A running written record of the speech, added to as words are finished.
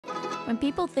When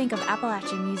people think of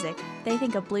Appalachian music, they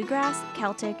think of bluegrass,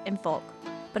 Celtic, and folk.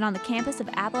 But on the campus of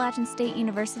Appalachian State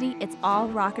University, it's all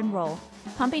rock and roll.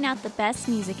 Pumping out the best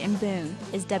music in Boone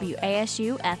is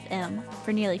WASU FM.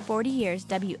 For nearly 40 years,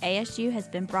 WASU has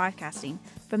been broadcasting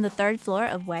from the third floor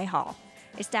of Way Hall.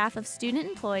 A staff of student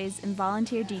employees and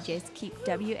volunteer DJs keep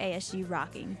WASU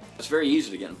rocking. It's very easy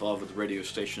to get involved with the radio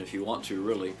station if you want to,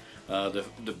 really.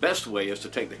 The best way is to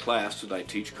take the class that I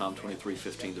teach, COM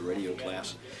 2315, the radio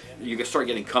class. You can start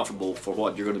getting comfortable for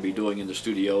what you're going to be doing in the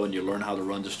studio, and you learn how to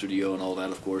run the studio and all that,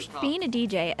 of course. Being a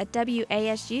DJ at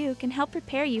WASU can help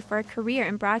prepare you for a career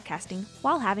in broadcasting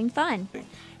while having fun.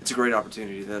 It's a great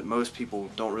opportunity that most people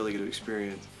don't really get to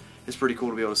experience. It's pretty cool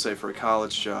to be able to say for a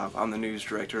college job, I'm the news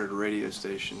director at a radio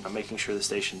station. I'm making sure the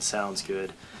station sounds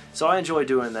good. So I enjoy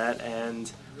doing that,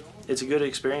 and it's a good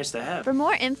experience to have. For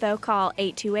more info, call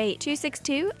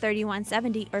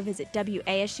 828-262-3170 or visit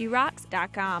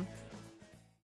wasurocks.com.